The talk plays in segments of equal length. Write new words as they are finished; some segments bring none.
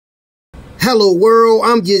Hello world,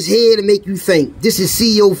 I'm just here to make you think. This is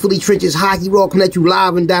CEO Philly Trenches Hockey Raw coming at you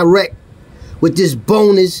live and direct with this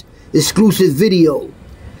bonus exclusive video.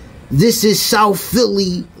 This is South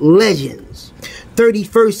Philly Legends.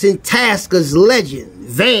 31st and Tasker's legend,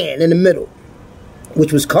 Van in the middle,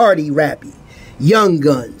 which was CARDI rappy, Young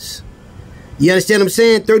Guns. You understand what I'm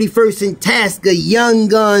saying? 31st and Tasker, Young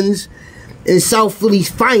Guns, and South Philly's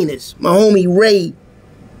finest. My homie Ray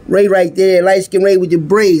right there, light-skinned Ray with the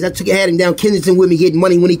braids. Had him down Kensington with me getting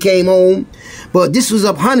money when he came home. But this was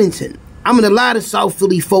up Huntington. I'm in a lot of South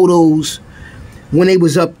Philly photos when they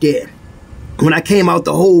was up there. When I came out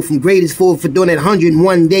the hole from Greatest for doing that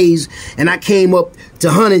 101 days, and I came up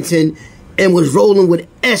to Huntington and was rolling with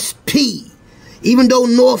SP. Even though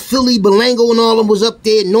North Philly, Belango and all of them was up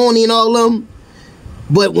there, Norney and all of them.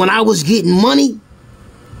 But when I was getting money,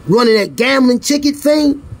 running that gambling ticket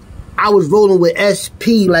thing, I was rolling with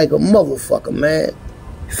SP like a motherfucker, man.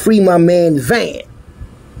 Free my man Van.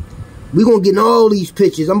 We gonna get in all these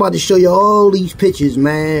pictures. I'm about to show you all these pictures,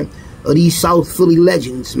 man, of these South Philly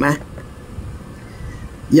legends, man.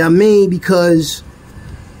 You know what I mean? Because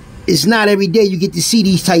it's not every day you get to see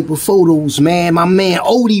these type of photos, man. My man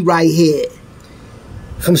ODIE right here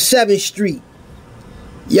from 7th Street.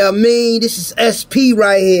 You know what I mean? This is SP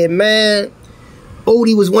right here, man.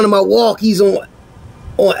 ODIE was one of my walkies on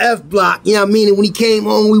F Block, you know what I mean? And when he came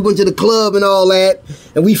home, we went to the club and all that,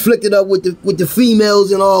 and we flicked it up with the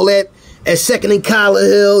females and all that at 2nd and Collar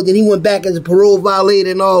Hill. Then he went back as a parole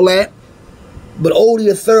violator and all that. But ODIE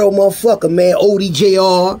a thorough motherfucker, man. ODIE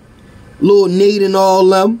JR, Lil Nate and all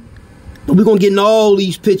them. But we're gonna get in all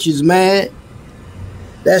these pictures, man.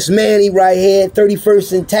 That's Manny right here,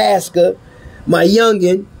 31st and Tasker, my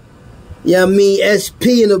youngin'. You know what I mean?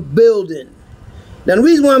 SP in the building. Now, the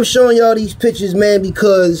reason why I'm showing y'all these pictures, man,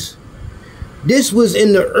 because this was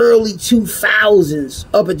in the early 2000s.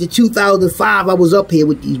 Up at the 2005, I was up here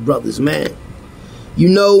with these brothers, man. You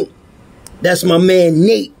know, that's my man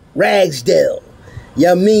Nate Ragsdale. You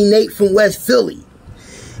know what I mean? Nate from West Philly.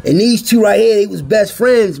 And these two right here, they was best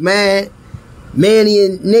friends, man. Manny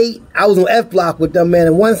and Nate, I was on F Block with them, man.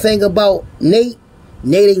 And one thing about Nate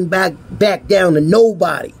ain't back down to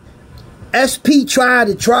nobody. SP tried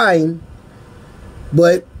to try him,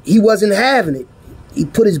 but he wasn't having it. He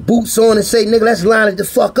put his boots on and say, nigga, let's line it the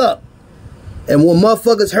fuck up. And when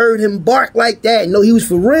motherfuckers heard him bark like that and know he was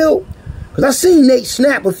for real, because I seen Nate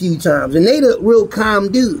snap a few times, and Nate a real calm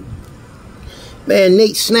dude. Man,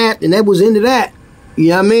 Nate snapped, and that was into that.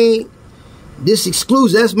 You know what I mean? This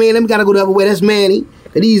exclusive, that's man, let me gotta go the other way, that's Manny.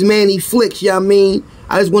 These Manny flicks, you know what I mean?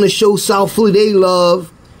 I just want to show South Philly they love,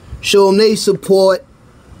 show them they support.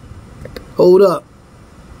 Hold up.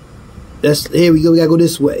 Here we go, we gotta go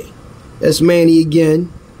this way. That's Manny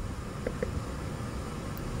again.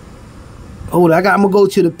 Hold on, I'm gonna go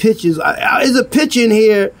to the pictures. There's a picture in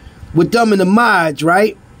here with them and the mods,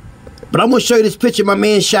 right? But I'm gonna show you this picture of my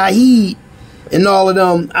man Shaheed and all of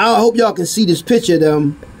them. I hope y'all can see this picture of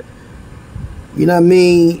them. You know what I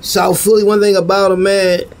mean? South Philly, one thing about them,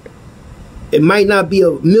 man, it might not be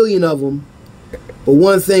a million of them, but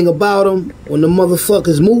one thing about them, when the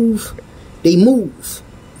motherfuckers move, they move.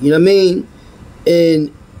 You know what I mean?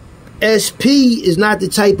 And SP is not the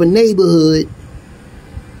type of neighborhood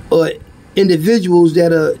or individuals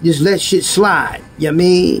that just let shit slide. You know what I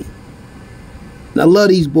mean? And I love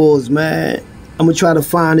these boys, man. I'm going to try to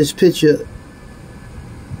find this picture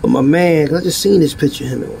of my man, because I just seen this picture of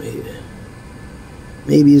him over here.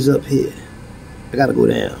 Maybe it's up here. I got to go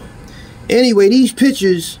down. Anyway, these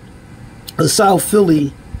pictures of South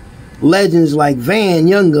Philly legends like Van,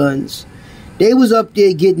 Young Guns, they was up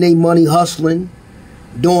there getting their money, hustling,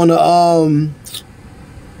 doing the,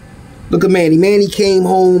 look at Manny. Manny came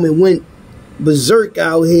home and went berserk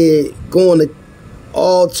out here, going to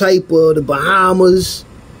all type of the Bahamas,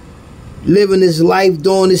 living his life,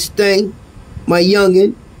 doing this thing. My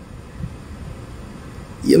youngin',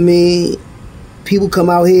 you mean, people come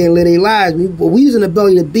out here and live their lives. But we was in the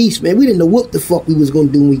belly of the beast, man. We didn't know what the fuck we was going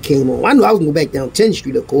to do when we came home. I knew I was going to go back down 10th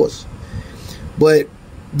Street, of course. But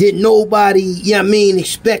didn't nobody, you know what I mean,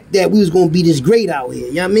 expect that we was going to be this great out here.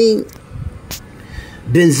 You know what I mean?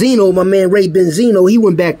 Benzino, my man Ray Benzino, he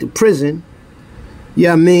went back to prison. You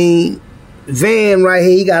know what I mean? Van right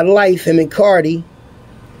here, he got life, him and CARDI.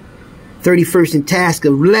 31st and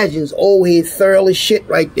Tasker, legends, old head, thorough as shit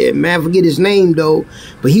right there, man. I forget his name, though.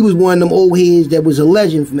 But he was one of them old heads that was a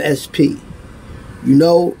legend from SP. You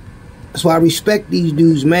know? That's why I respect these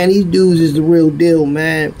dudes, man. These dudes is the real deal,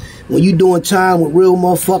 man. When you doing time with real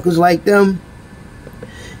motherfuckers like them,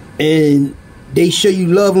 and they show you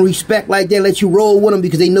love and respect like that, let you roll with them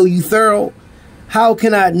because they know you thorough, how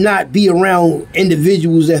can I not be around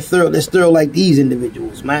individuals that's thorough like these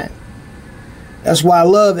individuals, man? That's why I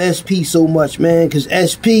love SP so much, man, because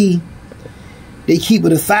SP, they keep it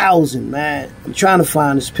 1,000, man. I'm trying to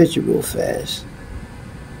find this picture real fast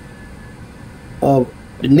of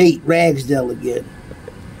the Nate Ragsdale again.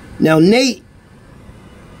 Now, Nate,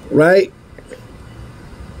 right?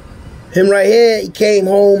 Him right here, he came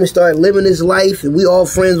home and started living his life, and we all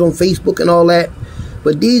friends on Facebook and all that.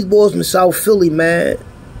 But these boys from South Philly, man,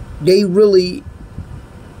 they really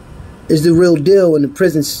is the real deal in the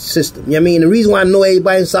prison system. You know what I mean? The reason why I know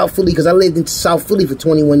everybody in South Philly, because I lived in South Philly for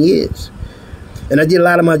 21 years. And I did a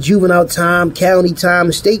lot of my juvenile time, county time,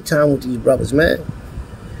 and state time with these brothers, man.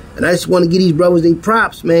 And I just want to give these brothers their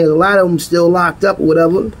props, man. A lot of them still locked up or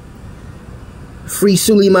whatever. Free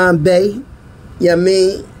Suleiman Bey. You know what I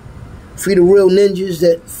mean? Free the real ninjas,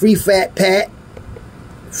 that free Fat Pat.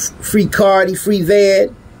 Free CARDI, free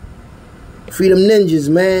Van. Free them ninjas,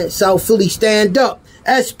 man. South Philly, stand up.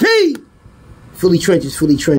 SP! Philly trenches, Philly trenches.